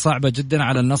المباراة صعبة جدا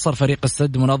على النصر، فريق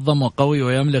السد منظم وقوي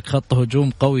ويملك خط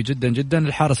هجوم قوي جدا جدا.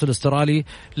 الحارس الاسترالي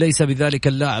ليس بذلك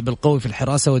اللاعب القوي في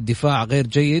الحراسة، والدفاع غير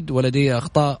جيد ولديه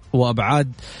أخطاء،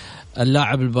 وأبعاد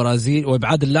اللاعب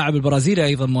البرازيلي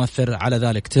أيضا مؤثر على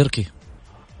ذلك. تركي.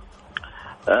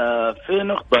 في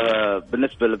نقطة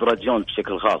بالنسبة لبراد جونز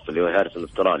بشكل خاص اللي هو الحارس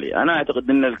الاسترالي، أنا أعتقد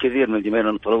أن الكثير من الجماهير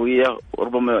النصراوية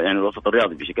وربما يعني الوسط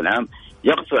الرياضي بشكل عام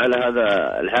يقسو على هذا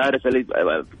الحارس اللي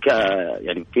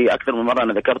يعني في أكثر من مرة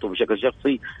أنا ذكرته بشكل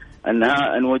شخصي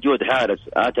أن وجود حارس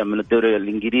آتى من الدوري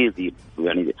الإنجليزي،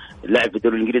 يعني لعب في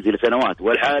الدوري الإنجليزي لسنوات،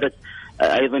 والحارس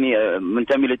أيضا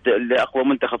منتمي لأقوى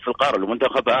منتخب في القارة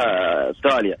المنتخب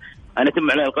أستراليا، أن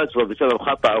يتم عليه القسوة بسبب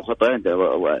خطأ أو خطأين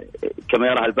كما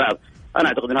يراه البعض. أنا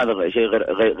أعتقد أن هذا شيء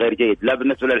غير جيد، لا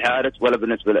بالنسبة للحارس ولا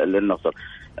بالنسبة للنصر.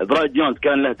 براد جونز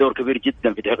كان له دور كبير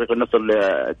جدا في تحقيق النصر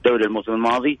للدوري الموسم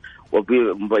الماضي،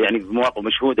 يعني بمواقف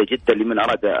مشهودة جدا لمن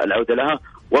أراد العودة لها،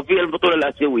 وفي البطولة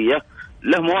الآسيوية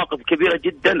له مواقف كبيرة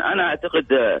جدا. أنا أعتقد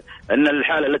أن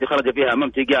الحالة التي خرج فيها أمام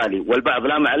تيغالي والبعض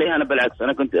لام عليها، أنا بالعكس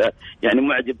أنا كنت يعني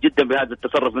معجب جدا بهذا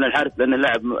التصرف من الحارس، لأن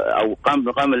اللاعب أو قام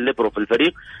بمقام الليبرو في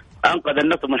الفريق، أنقذ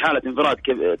النصر من حالة انفراد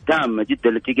تامة جدا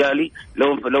لتيغالي،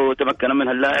 لو تمكن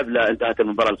منها اللاعب لا انتهت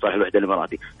المباراة لصالح الوحدة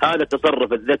الإماراتي. هذا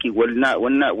التصرف الذكي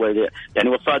يعني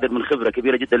والصادر من خبرة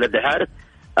كبيرة جدا لدى الحارس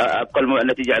أبقى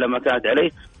النتيجة على ما كانت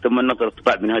عليه، ثم النصر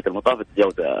استطاع بنهاية المطاف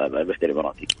تجاوز الوحدة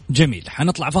الإماراتي. جميل،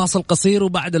 حنطلع فاصل قصير،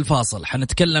 وبعد الفاصل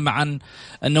حنتكلم عن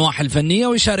النواحي الفنية،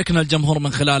 ويشاركنا الجمهور من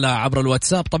خلالها عبر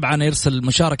الواتساب. طبعا يرسل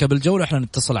مشاركة بالجولة، احنا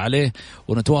نتصل عليه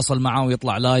ونتواصل معه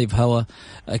ويطلع لايف هوا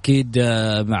أكيد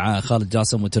مع خالد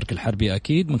جاسم وترك الحربي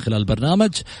أكيد من خلال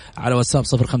البرنامج على واتساب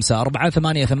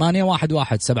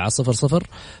 0548811700.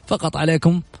 فقط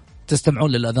عليكم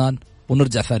تستمعون للأذان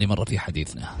ونرجع ثاني مرة في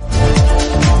حديثنا.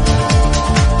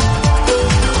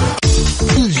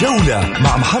 الجولة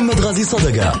مع محمد غازي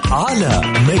صدقة على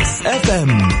ميكس اف ام،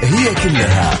 هي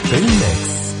كلها في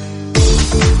الميكس.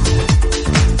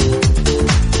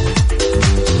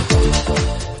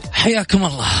 حياكم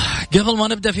الله. قبل ما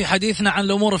نبدأ في حديثنا عن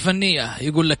الأمور الفنية،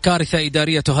 يقول لك كارثة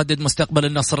إدارية تهدد مستقبل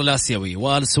النصر الآسيوي،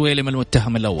 وآل سويلم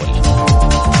المتهم الأول.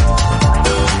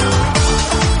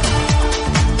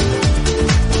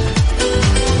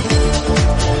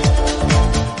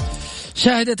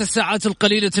 شهدت الساعات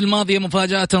القليلة الماضية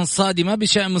مفاجأة صادمة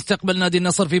بشأن مستقبل نادي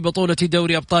النصر في بطولة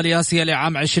دوري أبطال آسيا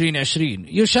لعام 2020.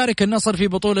 يشارك النصر في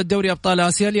بطولة دوري أبطال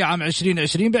آسيا لعام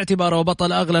 2020 باعتباره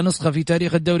بطل أغلى نسخة في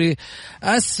تاريخ الدوري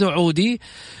السعودي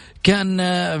كان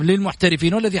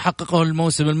للمحترفين والذي حققه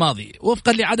الموسم الماضي.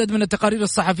 وفقا لعدد من التقارير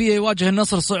الصحفية، يواجه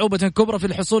النصر صعوبة كبرى في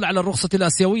الحصول على الرخصة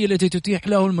الآسيوية التي تتيح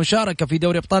له المشاركة في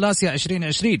دوري أبطال آسيا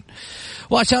 2020.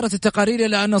 وأشارت التقارير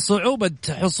إلى أن صعوبة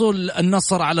حصول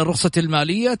النصر على الرخصة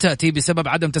المالية تأتي بسبب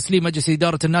عدم تسليم مجلس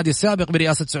إدارة النادي السابق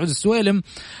برئاسة سعود السويلم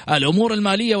الأمور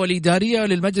المالية والإدارية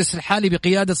للمجلس الحالي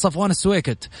بقيادة صفوان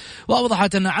السويكت.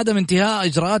 وأوضحت أن عدم انتهاء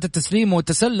إجراءات التسليم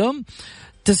والتسلم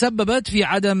تسببت في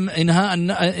عدم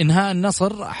إنهاء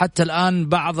النصر حتى الآن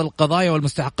بعض القضايا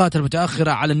والمستحقات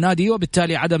المتأخرة على النادي،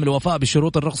 وبالتالي عدم الوفاء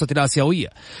بشروط الرخصة الآسيوية.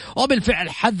 وبالفعل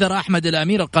حذر أحمد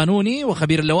الأمير القانوني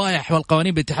وخبير اللوائح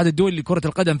والقوانين بالاتحاد الدولي لكرة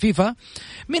القدم فيفا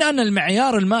من أن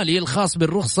المعيار المالي الخاص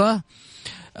بالرخصة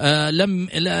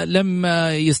لم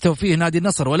يستوفيه نادي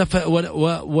النصر.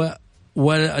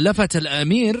 ولفت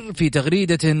الأمير في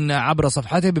تغريدة عبر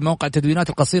صفحته بموقع التدوينات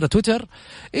القصيرة تويتر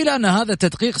إلى أن هذا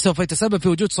التدقيق سوف يتسبب في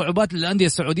وجود صعوبات للأندية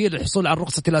السعودية للحصول على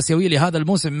الرخصة الآسيوية لهذا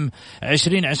الموسم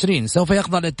 2020، سوف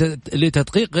يخضع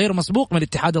لتدقيق غير مسبوق من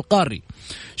الاتحاد القاري.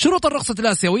 شروط الرخصة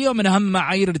الآسيوية ومن أهم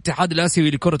معايير الاتحاد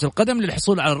الآسيوي لكرة القدم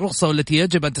للحصول على الرخصة، والتي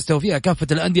يجب أن تستوفيها كافة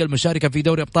الأندية المشاركة في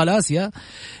دوري أبطال آسيا،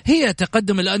 هي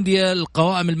تقدم الأندية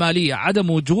القوائم المالية، عدم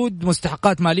وجود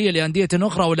مستحقات مالية لأندية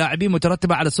أخرى ولاعبين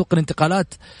مترتبة على سوق الانتقالات،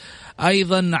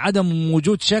 أيضا عدم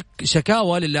وجود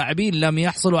شكاوى للاعبين لم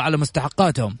يحصلوا على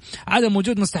مستحقاتهم، عدم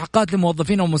وجود مستحقات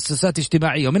لموظفين ومؤسسات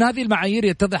اجتماعية. ومن هذه المعايير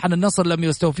يتضح أن النصر لم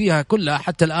يستوفيها كلها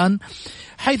حتى الآن،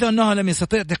 حيث أنه لم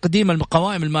يستطيع تقديم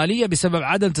القوائم المالية بسبب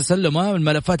عدم تسلمها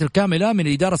الملفات الكاملة من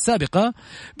الإدارة السابقة،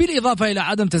 بالإضافة إلى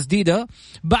عدم تسديد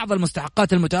بعض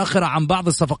المستحقات المتأخرة عن بعض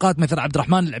الصفقات مثل عبد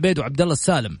الرحمن العبيد وعبد الله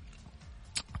السالم.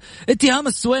 اتهام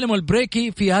السويلم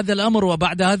والبريكي في هذا الأمر.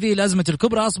 وبعد هذه الأزمة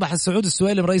الكبرى أصبح سعود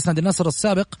السويلم رئيس نادي النصر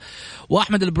السابق،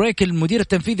 وأحمد البريكي المدير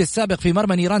التنفيذي السابق في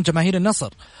مرمى نيران جماهير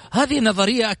النصر. هذه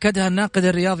النظرية أكدها الناقد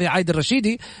الرياضي عايد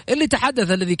الرشيدي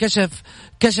الذي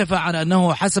كشف عن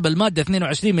أنه حسب المادة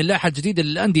 22 من لائحة جديدة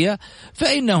للأندية،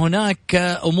 فإن هناك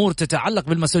أمور تتعلق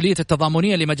بالمسؤولية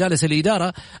التضامنية لمجالس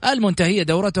الإدارة المنتهية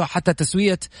دورتها حتى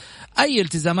تسوية أي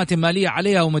التزامات مالية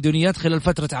عليها ومديونيات خلال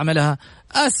فترة عملها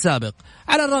السابق.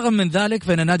 على الرغم من ذلك،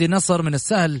 فإن نادي النصر من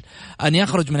السهل أن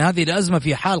يخرج من هذه الأزمة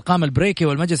في حال قام البريكي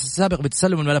والمجلس السابق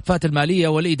بتسلم الملفات المالية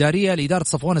والإدارية لإدارة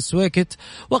صفوان السويكت،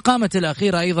 وقامت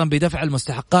الأخيرة أيضا بدفع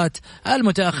المستحقات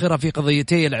المتأخرة في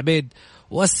قضيتي العبيد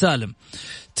والسالم.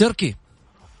 تركي،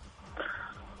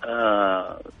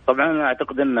 طبعا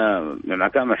أعتقد أن مع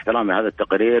كامل احترامي هذا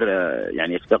التقرير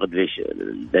يعني يفتقد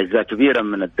لأجزاء كبيرة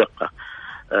من الدقة.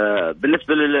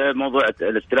 بالنسبة للموضوع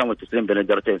الاستلام والتسليم بين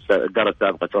الإدارتين، الإدارة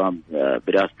السابقة سواء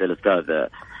برئاسة الأستاذ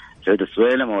سعود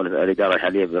السويلم أو الإدارة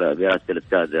الحالية برئاسة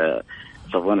الأستاذ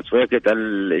صفوان السويكت،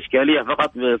 الإشكالية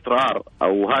فقط بإصرار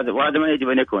وهذا ما يجب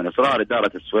أن يكون إصرار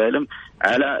إدارة السويلم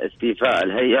على استيفاء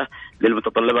الهيئة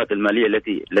للمتطلبات المالية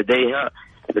التي لديها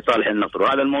لصالح النصر.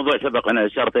 وهذا الموضوع سبق أنا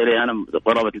أشرت إليه أنا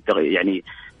قرابة يعني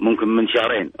ممكن من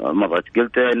شهرين مضت،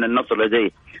 قلت أن النصر لديه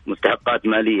مستحقات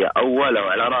مالية أولا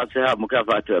وعلى رأسها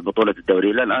مكافأة بطولة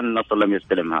الدوري، لأن النصر لم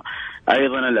يستلمها.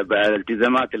 أيضا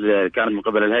الالتزامات اللي كانت من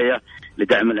قبل الهيئة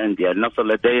لدعم الأندية، النصر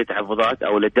لديه تحفظات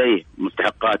أو لديه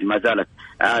مستحقات ما زالت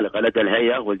عالقة لدى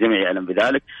الهيئة والجميع يعلم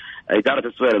بذلك. إدارة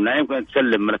السويلم لا يمكن أن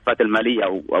تسلم ملفات المالية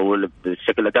أو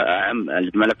بشكل أعم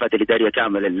الملفات الإدارية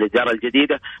كاملة للإدارة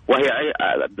الجديدة وهي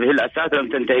بالأساس لم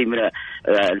تنتهي من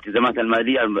الالتزامات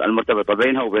المالية المرتبطة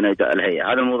بينها وبين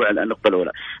الهيئة. هذا الموضوع النقطة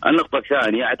الأولى. النقطة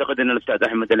الثانية، أعتقد أن الأستاذ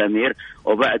أحمد الأمير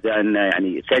وبعد أن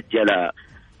يعني سجل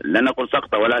لا نقول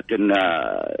سقطة ولكن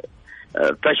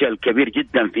فشل كبير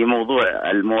جدا في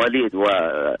موضوع المواليد و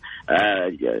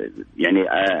يعني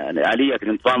آلية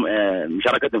نظام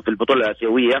مشاركتهم في البطولة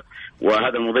الآسيوية،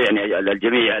 وهذا الموضوع يعني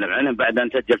الجميع يعلم عنه. بعد أن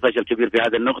سجل فشل كبير في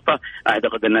هذه النقطة،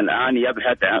 أعتقد أن الآن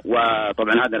يبحث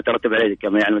وطبعا هذا يترتب عليه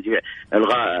كما يعلم الجميع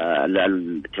إلغاء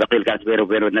الاتفاقية اللي كانت بينه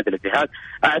وبين نادي الاتحاد.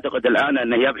 أعتقد الآن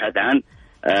أنه يبحث عن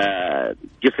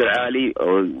جسر عالي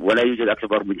ولا يوجد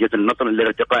أكبر من جسر النصر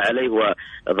للارتقاء عليه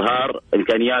وإظهار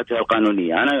إمكانياته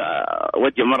القانونية. أنا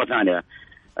أوجه مرة ثانية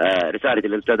رسالة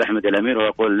للأستاذ أحمد الأمير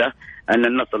وأقول له أن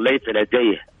النصر ليس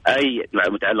لديه أي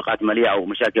متعلقات مالية أو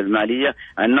مشاكل مالية.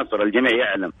 النصر الجميع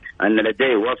يعلم أن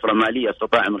لديه وفرة مالية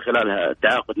استطاع من خلالها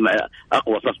التعاقد مع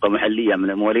أقوى صفقة محلية من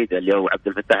المواليد اللي هو عبد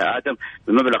الفتاح آدم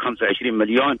بمبلغ 25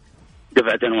 مليون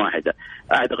دفعة واحدة.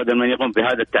 أعتقد أن من يقوم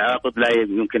بهذا التعاقد لا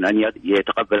يمكن أن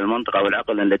يتقبل المنطقة أو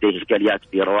العقل أن لديه إشكاليات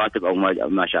في رواتب أو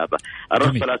ما شابه.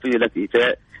 الرخصة الآسيوية التي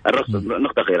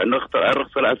نقطة أخيرة،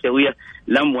 الرخصة الآسيوية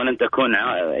لم ولن تكون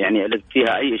يعني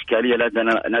فيها أي إشكالية لدى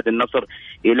نادي النصر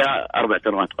إلى 4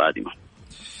 سنوات قادمة.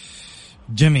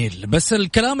 جميل. بس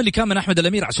الكلام اللي كان من أحمد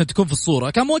الأمير عشان تكون في الصورة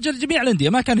كان موجه لجميع الأندية،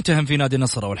 ما كان يتهم في نادي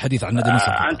النصر أو الحديث عن نادي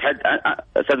النصر.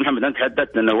 أستاذ محمد، أنت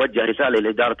تحدثت أنه وجه رسالة إلى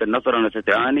إدارة النصر أنها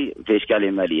ستعاني في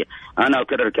إشكالية مالية. أنا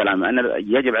أكرر كلامي، أنا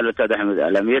يجب على الأستاذ أحمد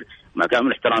الأمير مع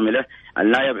كامل احترامي له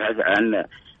أن لا يبحث عن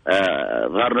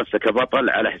ظهر نفسه كبطل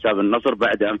على حساب النصر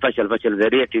بعد أن فشل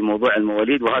ذريع في موضوع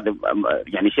المواليد، وهذا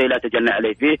يعني شيء لا تجنى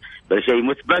عليه فيه، بل شيء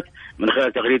مثبت من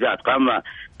خلال تغريدات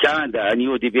كان أن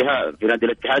يودي بها في نادي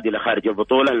الاتحاد إلى خارج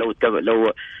البطولة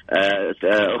لو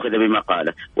أخذ بما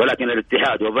قاله. ولكن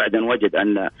الاتحاد وبعد أن وجد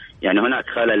أن يعني هناك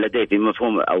خلل لديه في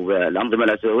مفهوم أو الأنظمة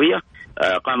الآسيوية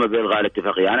قام بإلغاء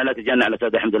الاتفاقية. أنا لا أتجنى على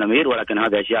الأستاذ أحمد الأمير، ولكن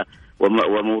هذا أشياء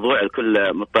وموضوع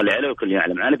الكل مطلع عليه وكل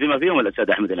يعلم عنه بما فيهم الأستاذ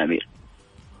أحمد الأمير.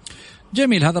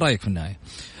 جميل، هذا رأيك في النهاية.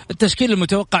 التشكيل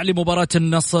المتوقع لمباراة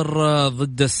النصر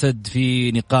ضد السد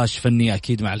في نقاش فني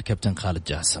أكيد مع الكابتن خالد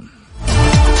جاسم.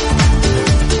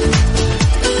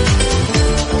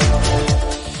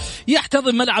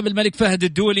 يحتضن ملعب الملك فهد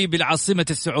الدولي بالعاصمة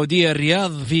السعودية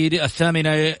الرياض في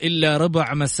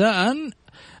 8:45 مساء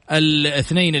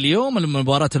الاثنين اليوم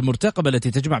المباراة المرتقبة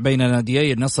التي تجمع بين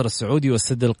ناديي النصر السعودي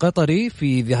والسد القطري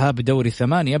في ذهاب دوري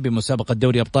 8 بمسابقة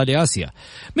دوري أبطال آسيا.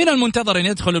 من المنتظر أن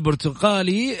يدخل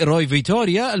البرتغالي روي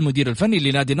فيتوريا المدير الفني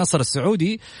لنادي النصر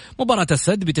السعودي مباراة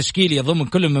السد بتشكيل يضم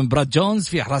كل من براد جونز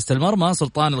في حراسة المرمى،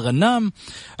 سلطان الغنام،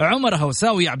 عمر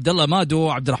هوساوي، عبد الله مادو،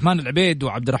 عبد الرحمن العبيد،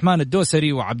 وعبد الرحمن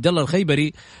الدوسري، وعبد الله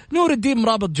الخيبري، نور الدين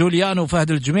مرابط، جوليانو،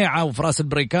 فهد الجميعة، وفراس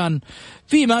البريكان،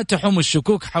 فيما تحوم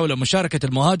الشكوك حول مشاركة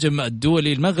المهاجم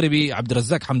الدولي المغربي عبد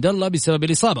الرزاق حمد الله بسبب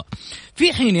الإصابة،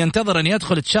 في حين ينتظر أن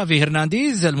يدخل تشافي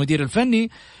هرنانديز المدير الفني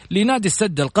لنادي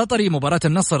السد القطري مباراة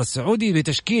النصر السعودي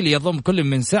بتشكيل يضم كل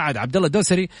من ساعد عبد الله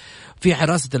الدوسري في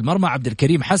حراسة المرمى، عبد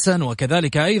الكريم حسن،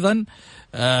 وكذلك أيضا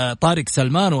طارق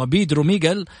سلمان وبيدرو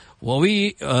ميغل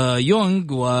ووي يونغ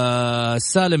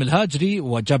وسالم الهاجري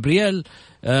وجابرييل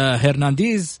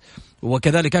هرنانديز،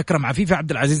 وكذلك أكرم عفيفة،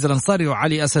 عبد العزيز الأنصاري،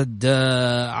 وعلي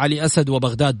أسد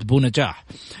وبغداد بونجاح.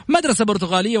 مدرسة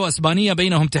برتغالية وأسبانية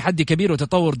بينهم تحدي كبير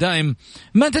وتطور دائم.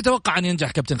 من تتوقع أن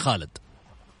ينجح كابتن خالد؟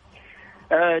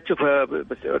 شوف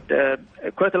بس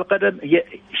كرة القدم هي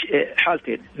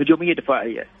حالتين، هجومية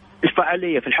دفاعية.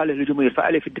 الفعالية في الحالة الهجومية،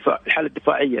 الفعالية في الدفاع، الحالة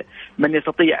الدفاعية من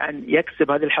يستطيع أن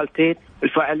يكسب هذه الحالتين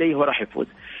الفعالية هو راح يفوز.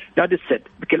 نادي السد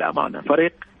بكل أمانة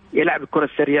فريق يلعب الكرة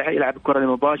السريعة، يلعب الكرة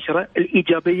المباشرة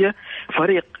الإيجابية،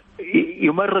 فريق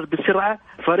يمرر بسرعة،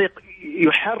 فريق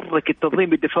يحرك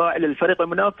التنظيم الدفاعي للفريق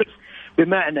المنافس،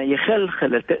 بمعنى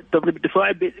يخلخل التنظيم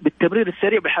الدفاعي بالتمرير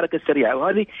السريع بالحركة السريعة،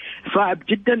 وهذه صعب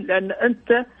جدا لأن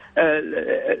أنت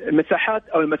المساحات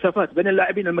أو المسافات بين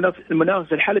اللاعبين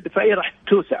المنافس الحالة الدفاعية راح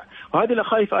توسع، وهذا اللي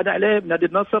خايف أنا عليه نادي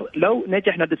النصر لو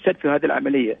نجح نادي السد في هذه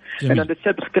العملية. نادي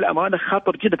السد بكل أمانة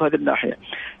خطر جدا في هذه الناحية.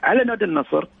 على نادي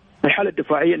النصر الحالة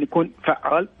الدفاعية أن يكون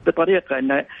فعال بطريقة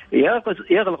أنه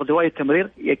يغلق زوايا التمرير،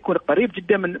 يكون قريب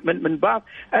جدا من بعض،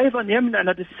 أيضا يمنع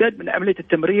نادي السد من عملية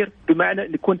التمرير بمعنى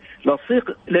أن يكون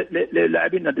لصيق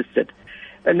للاعبين نادي السد.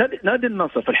 نادي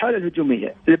النصر في الحالة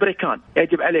الهجومية البريكان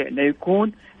يجب عليه أنه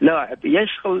يكون لاعب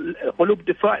يشغل قلوب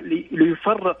دفاع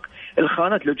ليفرق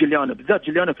الخانات لجوليانو، بالذات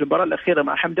جوليانو في المباراة الأخيرة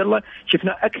مع حمد الله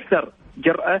شفنا أكثر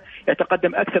جرأة،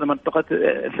 يتقدم أكثر من منطقة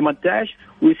 18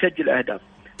 ويسجل أهداف.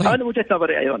 طيب. أنا وجهة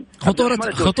نظري أيضا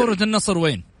خطورة النصر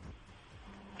وين؟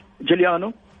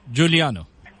 جوليانو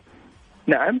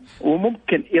نعم،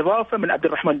 وممكن إضافة من عبد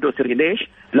الرحمن الدوسري. ليش؟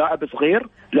 لاعب صغير،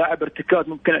 لاعب ارتكاز،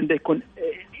 ممكن عنده يكون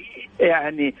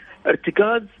يعني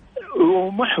ارتكاز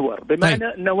ومحور، بمعنى طيب.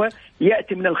 أنه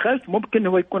يأتي من الخلف، ممكن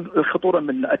هو يكون الخطورة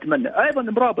منه. أتمنى أيضا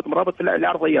مرابط في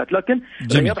العرضيات، لكن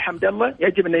رياض حمد الله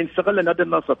يجب أن يستغل نادي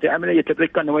النصر في عملية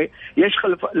البريك، أنه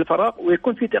يشغل الفراغ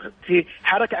ويكون في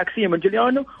حركة عكسية من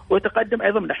جوليانو، ويتقدم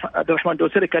أيضا من عبد الرحمن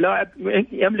دوسري كلاعب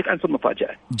يملك عنصر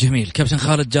مفاجأة. جميل. كابتن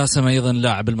خالد جاسم أيضا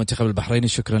لاعب المنتخب البحريني،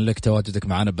 شكرا لك تواجدك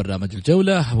معنا ببرنامج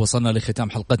الجولة. وصلنا لختام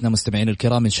حلقتنا مستمعين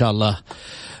الكرام، إن شاء الله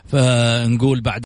فنقول بعد